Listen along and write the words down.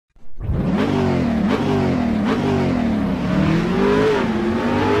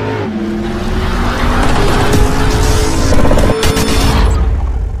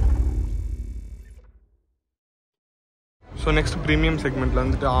Next premium செக்மெண்ட்டில்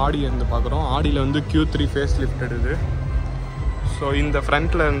வந்துட்டு ஆடி வந்து பார்க்குறோம். ஆடியில் வந்து Q3 ஃபேஸ் லிஃப்டட் இது. ஸோ இந்த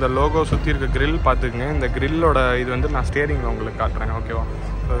ஃப்ரண்ட்டில் இந்த லோகோ சுற்றி இருக்க கிரில் பார்த்துக்குங்க. இந்த கிரில்லோட இது வந்து நான் ஸ்டியரிங்கில் உங்களுக்கு காட்டுறேன், ஓகேவா?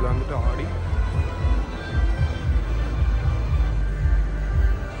 ஸோ இதில் வந்துட்டு ஆடி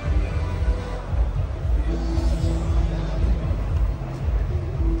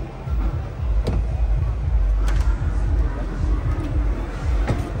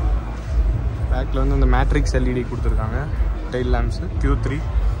பேக்கில் வந்து இந்த மேட்ரிக்ஸ் எல்இடி கொடுத்துருக்காங்க. Tail lamps Q3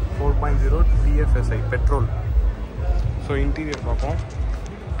 4.0 TFSI petrol. So interior பார்ப்போம்.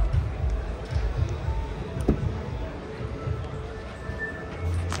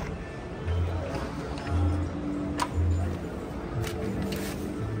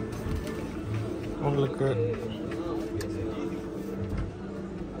 உங்களுக்கு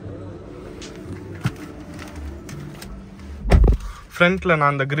ஃப்ரண்ட்டில்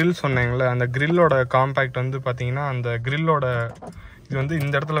நான் அந்த கிரில் சொன்னேங்களே, அந்த கிரில்லோட காம்பேக்ட் வந்து பார்த்தீங்கன்னா அந்த கிரில்லோட இது வந்து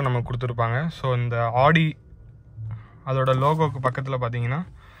இந்த இடத்துல நம்ம கொடுத்துருப்பாங்க. ஸோ இந்த ஆடி அதோட லோகோவுக்கு பக்கத்தில் பார்த்தீங்கன்னா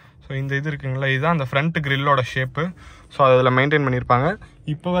ஸோ இந்த இது இருக்குங்களா, இதுதான் அந்த ஃப்ரண்ட் கிரில்லோட ஷேப்பு. ஸோ அதில் மெயின்டைன் பண்ணியிருப்பாங்க.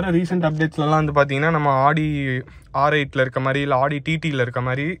 இப்போ வர ரீசெண்ட் அப்டேட்ஸ்லாம் வந்து பார்த்தீங்கன்னா நம்ம ஆடி R8 இருக்க மாதிரி இல்லை ஆடி TTயில் இருக்க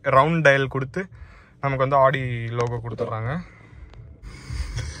மாதிரி ரவுண்ட் டயல் கொடுத்து நமக்கு வந்து ஆடி லோகோ கொடுத்துட்றாங்க.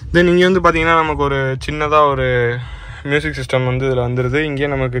 தென் இங்கே வந்து பார்த்தீங்கன்னா நமக்கு ஒரு சின்னதாக ஒரு மியூசிக் சிஸ்டம் வந்து இதில் வந்துடுது. இங்கே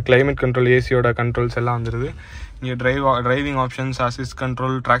நமக்கு கிளைமேட் கண்ட்ரோல், ஏசியோட கண்ட்ரோல்ஸ் எல்லாம் வந்துடுது. இங்கே driving options, assist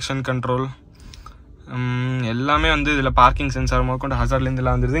control, traction control எல்லாமே வந்து இதில் பார்க்கிங் சென்சார் முதற்கொண்டு ஹசார்ட்லேருந்து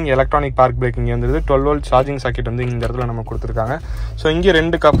எல்லாம் வந்துடுது. இங்கே எலக்ட்ரானிக் பார்க் பிரேக் இங்கே வந்துடுது. 12 volt சார்ஜிங் சாக்கெட் வந்து இந்த இடத்துல நம்ம கொடுத்துருக்காங்க. ஸோ இங்கே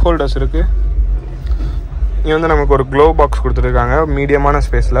 2 கப் ஹோல்டர்ஸ் இருக்குது. இங்கே வந்து நமக்கு ஒரு க்ளோ பாக்ஸ் கொடுத்துருக்காங்க மீடியமான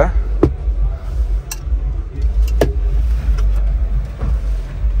ஸ்பேஸில்.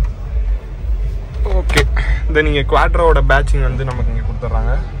 ஓகே, தென் இங்கே குவாட்ரோட பேட்சிங் வந்து நமக்கு இங்கே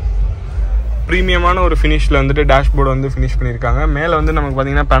கொடுத்துட்றாங்க. ப்ரீமியமான ஒரு ஃபினிஷில் வந்துட்டு டேஷ்போர்டு வந்து ஃபினிஷ் பண்ணியிருக்காங்க. மேலே வந்து நமக்கு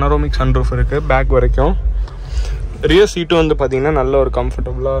பார்த்தீங்கன்னா பேனரோமிக் சன்ரூஃப் இருக்குது பேக் வரைக்கும். ரியர் சீட்டும் வந்து பார்த்தீங்கன்னா நல்ல ஒரு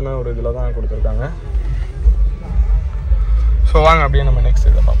கம்ஃபர்டபுளான ஒரு இதில் தான் கொடுத்துருக்காங்க. ஸோ வாங்க அப்படியே நம்ம நெக்ஸ்ட்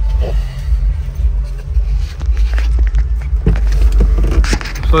இதை பார்ப்போம்.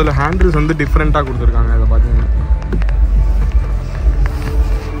 ஸோ இதில் ஹேண்டில்ஸ் வந்து டிஃப்ரெண்ட்டாக கொடுத்துருக்காங்க. இதை பார்த்தீங்கன்னா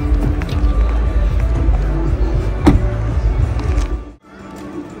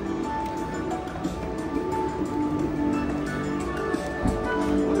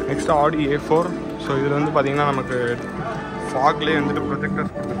நெக்ஸ்ட் ஆடி A4. ஸோ இதில் வந்து பார்த்தீங்கன்னா நமக்கு ஃபாக்லேயே வந்துட்டு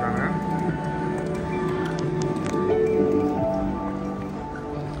ப்ரொஜெக்டர்ஸ் கொடுத்துருக்காங்க.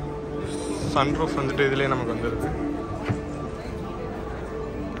 சன்ரூஃப் வந்துட்டு இதுலேயே நமக்கு வந்துருக்கு.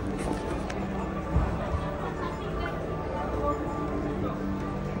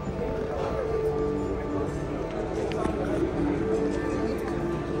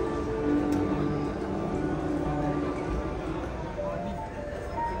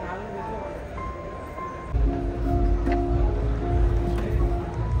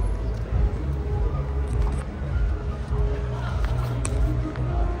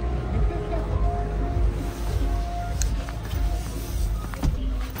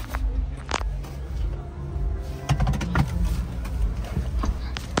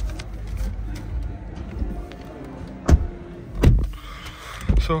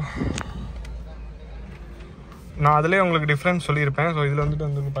 ஸோ நான் அதிலே உங்களுக்கு டிஃப்ரென்ஸ் சொல்லியிருப்பேன். ஸோ இதில்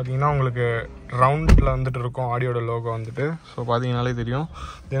வந்துட்டு பார்த்தீங்கன்னா உங்களுக்கு ரவுண்டில் வந்துட்டு இருக்கும் ஆடியோட லோகோ வந்துட்டு. ஸோ பார்த்தீங்கனாலே தெரியும்.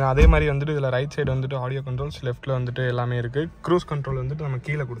 தென் அதே மாதிரி வந்துட்டு இதில் ரைட் சைடு வந்துட்டு ஆடியோ கண்ட்ரோல்ஸ், லெஃப்ட்டில் வந்துட்டு எல்லாமே இருக்குது. க்ரூஸ் கண்ட்ரோல் வந்துட்டு நம்ம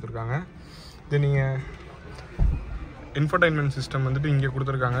கீழே கொடுத்துருக்காங்க. தென் நீங்கள் இன்ஃபர்டைன்மெண்ட் சிஸ்டம் வந்துட்டு இங்கே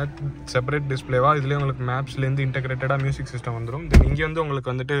கொடுத்துருக்காங்க செப்பரேட் டிஸ்பிளேவாக. இதுலேயே உங்களுக்கு மேப்ஸ்லேருந்து இன்டெகிரேட்டடாக மியூசிக் சிஸ்டம் வந்துடும். தென் இங்கே வந்து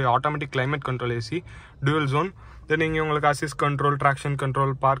உங்களுக்கு வந்துட்டு automatic climate control AC, dual zone. தென் இங்கே உங்களுக்கு assist control, traction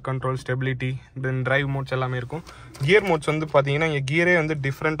control, park control, stability, தென் டிரைவ் மோட்ஸ் எல்லாமே இருக்கும். கியர் மோட்ஸ் வந்து பார்த்தீங்கன்னா இங்கே கியரே வந்து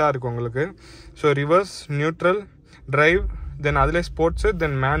டிஃப்ரெண்ட்டாக இருக்கும் உங்களுக்கு. ஸோ ரிவர்ஸ், நியூட்ரல், டிரைவ், தென் அதிலே ஸ்போர்ட்ஸு,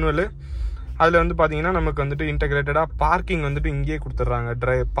 தென் மேனுவலு. அதில் வந்து பார்த்தீங்கன்னா நமக்கு வந்துட்டு இன்டெகிரேட்டடாக பார்க்கிங் வந்துட்டு இங்கேயே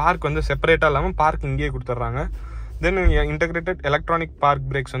கொடுத்துட்றாங்க. பார்க் வந்து செப்பரேட்டாக இல்லாமல் பார்க் இங்கேயே கொடுத்துட்றாங்க. தென் இன்டெகிரேட்டட் எலக்ட்ரானிக் பார்க்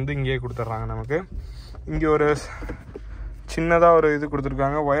பிரேக்ஸ் வந்து இங்கேயே கொடுத்துட்றாங்க நமக்கு. இங்கே ஒரு சின்னதாக ஒரு இது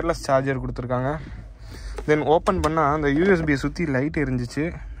கொடுத்துருக்காங்க, ஒயர்லெஸ் சார்ஜர் கொடுத்துருக்காங்க. தென் ஓப்பன் பண்ணால் அந்த யூஎஸ்பியை சுற்றி லைட் எரிஞ்சிச்சு,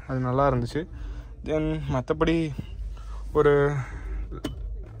 அது நல்லா இருந்துச்சு. தென் மற்றபடி ஒரு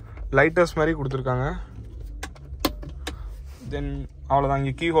லைட்டர்ஸ் மாதிரி கொடுத்துருக்காங்க. தென் அவ்வளோதான்.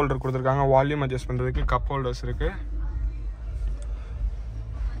 இங்கே கீ ஹோல்டர் கொடுத்துருக்காங்க, வால்யூம் அட்ஜஸ்ட் பண்ணுறதுக்கு கப் ஹோல்டர்ஸ் இருக்குது.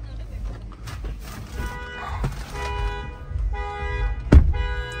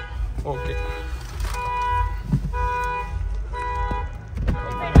 Okay,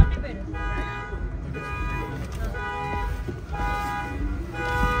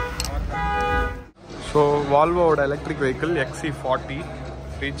 so வால்வோட electric vehicle XC40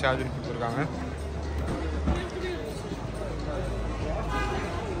 free charger கொடுத்துருக்காங்க.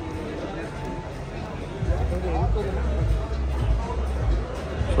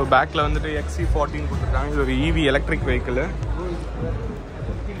 ஸோ பேக்கில் வந்துட்டு XC40 கொடுத்துருக்காங்க. இது ஒரு EV electric vehicle.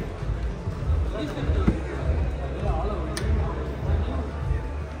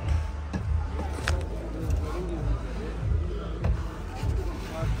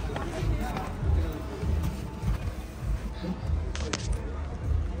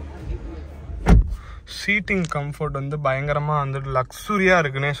 Seating comfort வந்து பயங்கரமாக வந்துட்டு லக்ஸுரியாக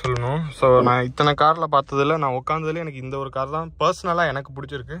இருக்குன்னே சொல்லணும். ஸோ நான் இத்தனை காரில் பார்த்ததில் நான் உட்காந்ததில் எனக்கு இந்த ஒரு கார் தான் பர்சனலாக எனக்கு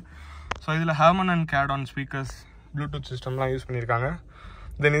பிடிச்சிருக்கு. ஸோ இதில் Hemen and gate-on speakers, Bluetooth சிஸ்டம்லாம் use பண்ணியிருக்காங்க.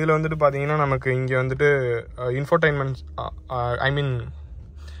 தென் இதில் வந்துட்டு பார்த்தீங்கன்னா நமக்கு இங்கே வந்துட்டு இன்ஃபோடைன்மெண்ட்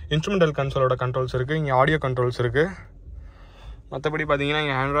இன்ஸ்ட்ருமெண்டல் கன்சோலோட கண்ட்ரோல்ஸ் இருக்குது. இங்கே ஆடியோ கண்ட்ரோல்ஸ் இருக்குது. மற்றபடி பார்த்தீங்கன்னா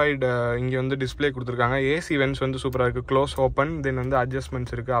இங்கே ஆண்ட்ராய்டு இங்கே வந்து டிஸ்பிளே கொடுத்துருக்காங்க. ஏசி வென்ஸ் வந்து சூப்பராக இருக்குது, க்ளோஸ் ஓப்பன். தென் வந்து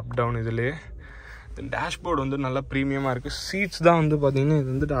அட்ஜஸ்ட்மெண்ட்ஸ் இருக்குது அப் டவுன். இதிலே டேஷ்போர்டு வந்து நல்லா ப்ரீமியமாக இருக்குது. சீட்ஸ் தான் வந்து பார்த்திங்கன்னா இது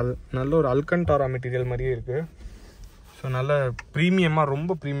வந்துட்டு நல்ல ஒரு அல்கண்டாரா மெட்டீரியல் மாதிரியே இருக்குது. ஸோ நல்ல ப்ரீமியமாக,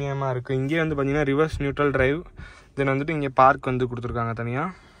 ரொம்ப ப்ரீமியமாக இருக்குது. இங்கே வந்து பார்த்திங்கன்னா ரிவர்ஸ் நியூட்ரல் டிரைவ். தென் வந்துட்டு இங்கே பார்க் வந்து கொடுத்துருக்காங்க தனியாக.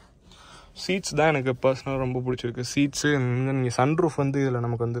 சீட்ஸ் தான் எனக்கு பர்சனலாக ரொம்ப பிடிச்சிருக்கு. சீட்ஸு நீங்கள் சன்ரூஃப் வந்து இதில்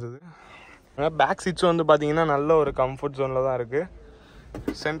நமக்கு வந்துடுது. ஆனால் பேக் சீட்ஸும் வந்து பார்த்திங்கன்னா நல்ல ஒரு கம்ஃபர்ட் ஜோனில் தான் இருக்குது.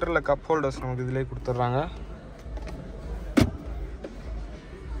 சென்டரில் கப் ஹோல்டர்ஸ் நமக்கு இதிலே கொடுத்துட்றாங்க.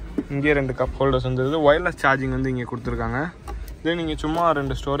 இங்கே 2 கப் ஹோல்டர்ஸ் வந்துடுது. ஒயர்லெஸ் சார்ஜிங் வந்து இங்கே கொடுத்துருக்காங்க. தென் இங்கே சும்மா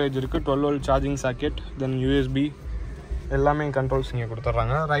 2 ஸ்டோரேஜ் இருக்குது, 12 volt சார்ஜிங் சாக்கெட், தென் USB எல்லாமே கண்ட்ரோல்ஸ் இங்கே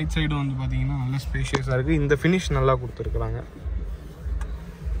கொடுத்துட்றாங்க. ரைட் சைடு வந்து பார்த்தீங்கன்னா நல்ல ஸ்பேஷியஸாக இருக்குது. இந்த ஃபினிஷ் நல்லா கொடுத்துருக்குறாங்க.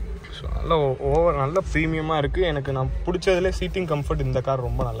 ஸோ நல்ல ப்ரீமியமாக இருக்குது. எனக்கு நான் பிடிச்சதுலேயே சீட்டிங் கம்ஃபர்ட் இந்த கார்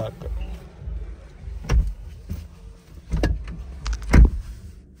ரொம்ப நல்லா இருக்குது.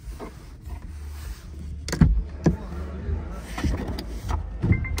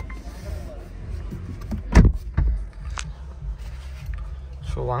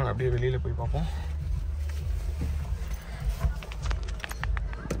 ஸோ வாங்க அப்படியே வெளியில் போய் பார்ப்போம்.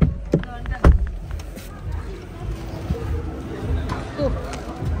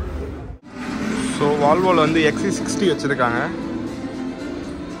 ஸோ வால்வோவில் வந்து XC60 வச்சுருக்காங்க.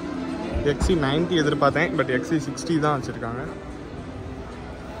 XC90 எதிர்பார்த்தேன், பட் XC60 தான் வச்சுருக்காங்க.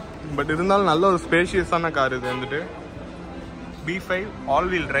 பட் இருந்தாலும் நல்ல ஒரு ஸ்பேஷியஸான கார் இது வந்துட்டு. B5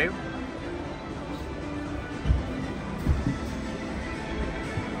 all wheel drive.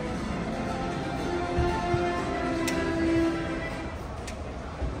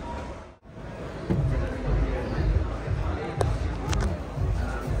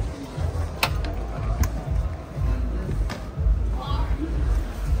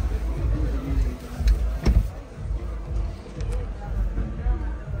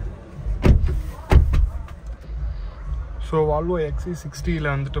 So Volvo XC60யில்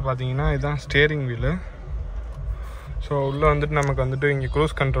வந்துட்டு பார்த்தீங்கன்னா இதுதான் ஸ்டேரிங் வீலு. ஸோ உள்ளே வந்துட்டு நமக்கு வந்துட்டு இங்கே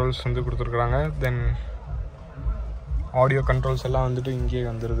க்ரூஸ் கண்ட்ரோல்ஸ் வந்து கொடுத்துருக்குறாங்க. தென் ஆடியோ கண்ட்ரோல்ஸ் எல்லாம் வந்துட்டு இங்கே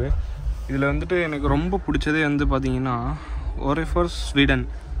வந்துடுது. இதில் வந்துட்டு எனக்கு ரொம்ப பிடிச்சதே வந்து பார்த்தீங்கன்னா ஒரு ஃபார் ஸ்வீடன்.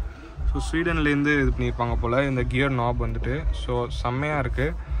 ஸோ ஸ்வீடன்லேருந்து இது பண்ணியிருப்பாங்க போல் இந்த கியர் நாப் வந்துட்டு. ஸோ செம்மையாக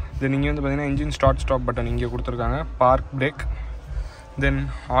இருக்குது. தென் இங்கே வந்து பார்த்தீங்கன்னா இன்ஜின் ஸ்டாப் பட்டன் இங்கே கொடுத்துருக்காங்க. Park break. தென்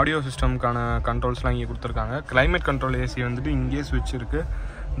ஆடியோ சிஸ்டம்க்கான கண்ட்ரோல்ஸ்லாம் இங்கே கொடுத்துருக்காங்க. கிளைமேட் கண்ட்ரோல் ஏசி வந்துட்டு இங்கே ஸ்விட்ச் இருக்குது.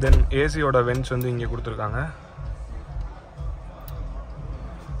 தென் ஏசியோட வென்ட்ஸ் வந்து இங்கே கொடுத்துருக்காங்க.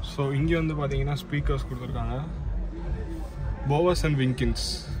 ஸோ இங்கே வந்து பார்த்தீங்கன்னா ஸ்பீக்கர்ஸ் கொடுத்துருக்காங்க. போவஸ் அண்ட்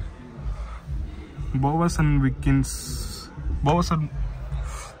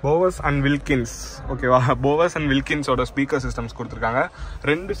வில்கின்ஸ் ஓகேவா. போவஸ் அண்ட் வில்கின்ஸோட ஸ்பீக்கர் சிஸ்டம்ஸ் கொடுத்துருக்காங்க.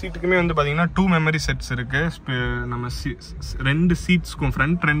 2 சீட்டுக்குமே வந்து பார்த்தீங்கன்னா 2 மெமரி செட்ஸ் இருக்குது. நம்ம 2 சீட்ஸ்க்கும்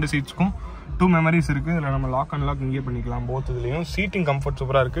ஃப்ரண்ட் 2 சீட்ஸ்க்கும் 2 மெமரிஸ் இருக்குது. இதில் நம்ம லாக் அண்ட் லாக் இங்கே பண்ணிக்கலாம். போத் இதுலேயும் சீட்டிங் கம்ஃபர்ட்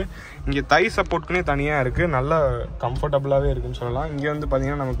சூப்பராக இருக்குது. இங்கே தை சப்போர்ட்க்குனே தனியாக இருக்குது. நல்ல கம்ஃபர்டபுளாகவே இருக்குதுன்னு சொல்லலாம். இங்கே வந்து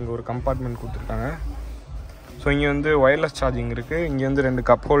பார்த்தீங்கன்னா நமக்கு இங்கே ஒரு கம்பார்ட்மெண்ட் கொடுத்துருக்காங்க. ஸோ இங்கே வந்து ஒயர்லெஸ் சார்ஜிங் இருக்குது. இங்கே வந்து 2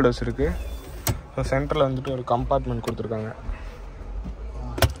 கப் ஹோல்டர்ஸ் இருக்குது. ஸோ சென்டரில் வந்துட்டு ஒரு கம்பார்ட்மெண்ட் கொடுத்துருக்காங்க.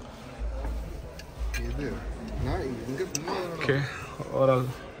 ஓகே, ஓவரால்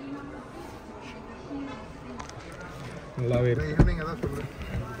நல்லாவே இருக்கு.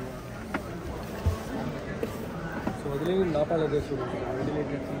 ஸோ அதுலேயும் நாப்பால்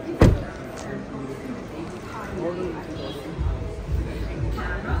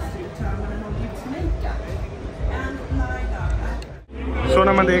ஸோ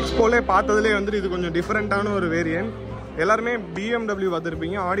நம்ம அந்த எக்ஸ்போலே பார்த்ததுலேயே வந்துட்டு இது கொஞ்சம் டிஃப்ரெண்ட்டான ஒரு வேரியன்ட். எல்லாருமே BMW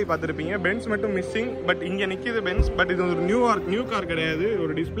பார்த்துருப்பீங்க, ஆடி பார்த்துருப்பீங்க. பென்ஸ் மட்டும் மிஸ்ஸிங். பட் இங்கே நிற்கிது பென்ஸ். பட் இது ஒரு நியூ கார் கிடையாது,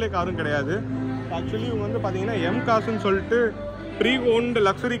 ஒரு டிஸ்பிளே காரும் கிடையாது. ஆக்சுவலி இவங்க வந்து பார்த்தீங்கன்னா M கார்ஸ்ன்னு சொல்லிட்டு ப்ரீ ஓன்டு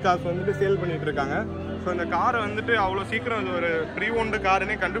லக்ஸுரி கார்ஸ் வந்துட்டு சேல் பண்ணிட்டு இருக்காங்க. ஸோ இந்த காரை வந்துட்டு அவ்வளோ சீக்கிரம் இது ஒரு ப்ரீ ஓன்டு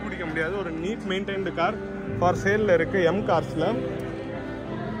காருன்னே கண்டுபிடிக்க முடியாது. ஒரு நீட் மெயின்டைன்டு கார் ஃபார் சேலில் இருக்குது எம் கார்ஸில்.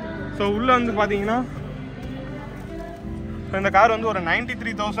 ஸோ உள்ளே வந்து பார்த்தீங்கன்னா இந்த கார் வந்து ஒரு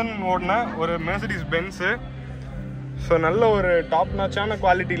 93,000 ஓடின ஒரு மெர்சிடிஸ் பென்ஸு. ஸோ நல்ல ஒரு டாப் நாச்சான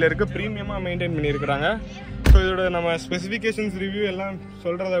குவாலிட்டியில் இருக்குது, ப்ரீமியமாக மெயின்டைன் பண்ணியிருக்கிறாங்க. ஸோ இதோட நம்ம ஸ்பெசிஃபிகேஷன்ஸ் ரிவ்யூ எல்லாம்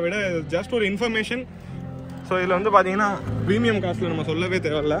சொல்கிறத விட ஜஸ்ட் ஒரு இன்ஃபர்மேஷன். ஸோ இதில் வந்து பார்த்தீங்கன்னா ப்ரீமியம் காஸ்ட்டில் நம்ம சொல்லவே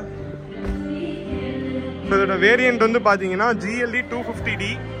தேவையில்ல. ஸோ இதோட வேரியண்ட் வந்து பார்த்தீங்கன்னா GLE 250D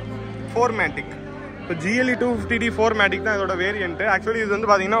 4MATIC. So GLE 250D 4MATIC தான் இதோட வேரியண்ட்டு. ஆக்சுவலி இது வந்து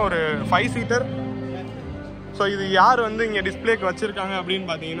பார்த்தீங்கன்னா ஒரு 5 சீட்டர். ஸோ இது யார் வந்து இங்கே டிஸ்பிளேக்கு வச்சுருக்காங்க அப்படின்னு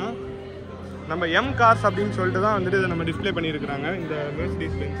பார்த்தீங்கன்னா நம்ம எம் கார்ஸ் அப்படின்னு சொல்லிட்டு தான் வந்துட்டு இதை நம்ம டிஸ்பிளே பண்ணியிருக்கிறாங்க இந்த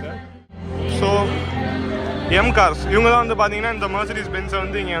மெர்சிடிஸ் பென்ஸை. ஸோ எம் கார்ஸ் இவங்க தான் வந்து பார்த்தீங்கன்னா இந்த மெர்சிடிஸ் பென்ஸை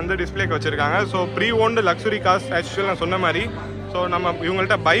வந்து இங்கே வந்து டிஸ்பிளேக்கு வச்சுருக்காங்க. So pre owned luxury cars actual நான் சொன்ன மாதிரி. ஸோ நம்ம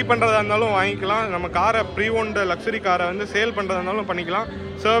இவங்கள்ட்ட பை பண்ணுறதா இருந்தாலும் வாங்கிக்கலாம், நம்ம காரை ப்ரீ ஓன்டு லக்ஸுரி காரை வந்து சேல் பண்ணுறதா இருந்தாலும் பண்ணிக்கலாம்.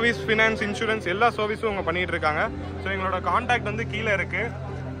 சர்வீஸ், ஃபினான்ஸ், இன்சூரன்ஸ் எல்லா சர்வீஸும் அவங்க பண்ணிகிட்டு இருக்காங்க. ஸோ எங்களோட கான்டாக்ட் வந்து கீழே இருக்குது,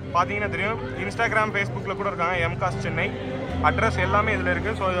 பார்த்தீங்கன்னா தெரியும். இன்ஸ்டாகிராம், ஃபேஸ்புக்கில் கூட இருக்காங்க எம் காஸ் சென்னை. அட்ரஸ் எல்லாமே இதில்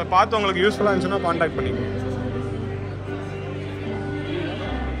இருக்குது. ஸோ இதை பார்த்து உங்களுக்கு யூஸ்ஃபுல்லாக இருந்துச்சுன்னா கான்டாக்ட் பண்ணிக்கோங்க.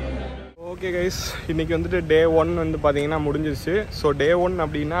 ஓகே கைஸ், இன்றைக்கி வந்துட்டு டே 1 வந்து பார்த்தீங்கன்னா முடிஞ்சிருச்சு. ஸோ டே 1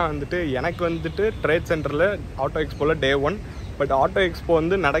 அப்படின்னா வந்துட்டு எனக்கு வந்துட்டு ட்ரேட் சென்டரில் auto எக்ஸ்போவில் day 1. But auto expo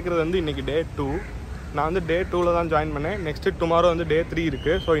வந்து நடக்கிறது வந்து இன்றைக்கி டே 2. நான் வந்து டே 2ல் தான் ஜாயின் பண்ணேன். நெக்ஸ்ட்டு டுமாரோ வந்து டே 3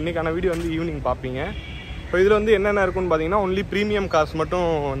 இருக்குது. ஸோ இன்றைக்கான வீடியோ வந்து ஈவினிங் பார்ப்பீங்க. ஸோ இதில் வந்து என்னென்ன இருக்குன்னு பார்த்தீங்கன்னா ஒன்லி ப்ரீமியம் கார்ஸ் மட்டும்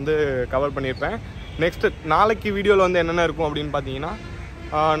வந்து கவர் பண்ணியிருப்பேன். நெக்ஸ்ட்டு நாளைக்கு வீடியோவில் வந்து என்னென்ன இருக்கும் அப்படின்னு பார்த்தீங்கன்னா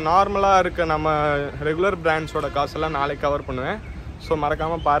நார்மலாக இருக்க நம்ம ரெகுலர் பிராண்ட்ஸோட காசெல்லாம் நாளைக்கு கவர் பண்ணுவேன். ஸோ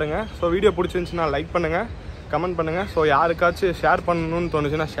மறக்காமல் பாருங்கள். ஸோ வீடியோ பிடிச்சிருந்துச்சுன்னா லைக் பண்ணுங்கள், கமெண்ட் பண்ணுங்கள். ஸோ யாருக்காச்சும் ஷேர் பண்ணணும்னு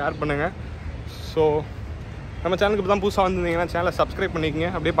தோணுச்சுன்னா ஷேர் பண்ணுங்கள். ஸோ நம்ம சேனலுக்கு இப்போ தான் புதுசாக வந்திருந்தீங்கன்னா சேனலை சப்ஸ்கிரைப் பண்ணிக்கங்க.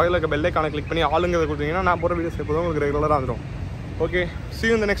 அப்படியே பக்கத்தில் இருக்க பெல் ஐகானை கிளிக் பண்ணி ஆளுங்கிறத கொடுத்தீங்கன்னா நான் போகிற வீடியோஸ் எப்போதும் உங்களுக்கு ரெகுலராக வந்துடும். Okay, see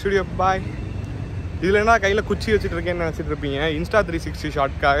you in the next video. பாய். இதில் என்ன கையில் குச்சி வச்சுட்டு இருக்கேன்னு நினச்சிட்டு இருப்பீங்க. Insta 360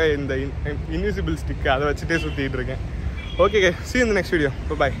 ஷார்ட்காக இந்த இன்விசிபிள் ஸ்டிக்கு அதை வச்சுட்டே சுற்றிட்டு இருக்கேன். Okay, see you in the next video.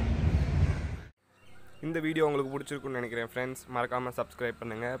 பாய். இந்த வீடியோ உங்களுக்கு பிடிச்சிருக்குன்னு நினைக்கிறேன் ஃப்ரெண்ட்ஸ். மறக்காமல் சப்ஸ்கிரைப்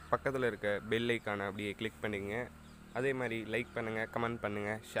பண்ணுங்கள், பக்கத்தில் இருக்க பெல் ஐக்கானை அப்படியே கிளிக் பண்ணிக்கங்க. அதே மாதிரி லைக் பண்ணுங்கள், கமெண்ட்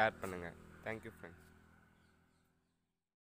பண்ணுங்கள், ஷேர் பண்ணுங்கள். Thank you friends.